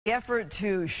The effort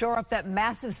to shore up that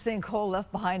massive sinkhole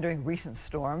left behind during recent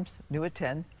storms. New at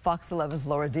 10, Fox 11's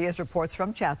Laura Diaz reports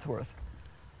from Chatsworth.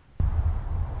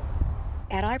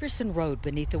 At Iverson Road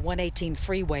beneath the 118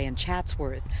 freeway in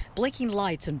Chatsworth, blinking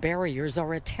lights and barriers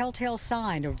are a telltale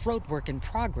sign of road work in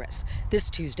progress this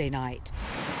Tuesday night.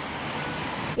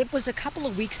 It was a couple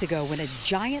of weeks ago when a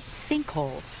giant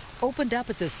sinkhole opened up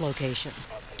at this location.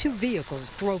 Two vehicles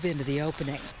drove into the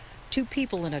opening. Two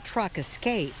people in a truck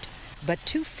escaped, but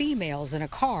two females in a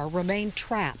car remained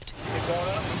trapped.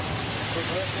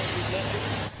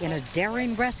 In a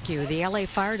daring rescue, the LA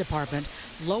Fire Department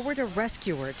lowered a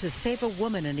rescuer to save a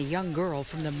woman and a young girl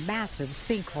from the massive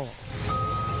sinkhole.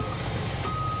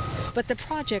 But the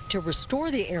project to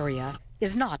restore the area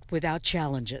is not without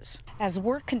challenges. As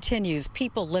work continues,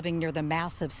 people living near the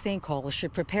massive sinkhole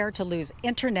should prepare to lose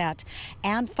internet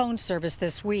and phone service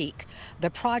this week.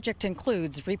 The project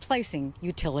includes replacing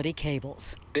utility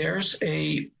cables. There's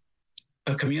a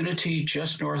community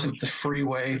just north of the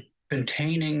freeway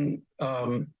containing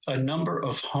a number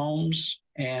of homes,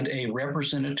 and a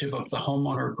representative of the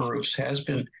homeowner groups has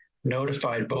been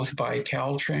notified both by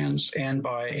Caltrans and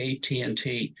by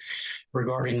AT&T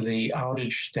regarding the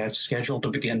outage that's scheduled to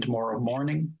begin tomorrow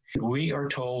morning. We are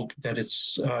told that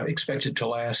it's expected to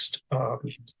last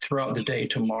throughout the day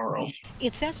tomorrow.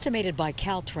 It's estimated by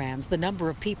Caltrans the number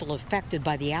of people affected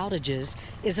by the outages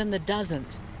is in the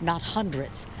dozens, not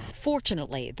hundreds.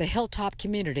 Fortunately, the hilltop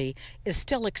community is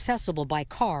still accessible by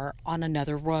car on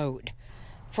another road.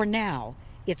 For now,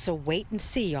 it's a wait and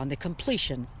see on the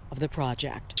completion of the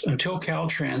project. Until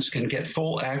Caltrans can get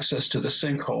full access to the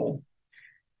sinkhole,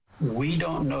 we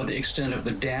don't know the extent of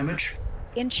the damage.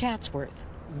 In Chatsworth,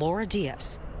 Laura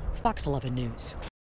Diaz, Fox 11 News.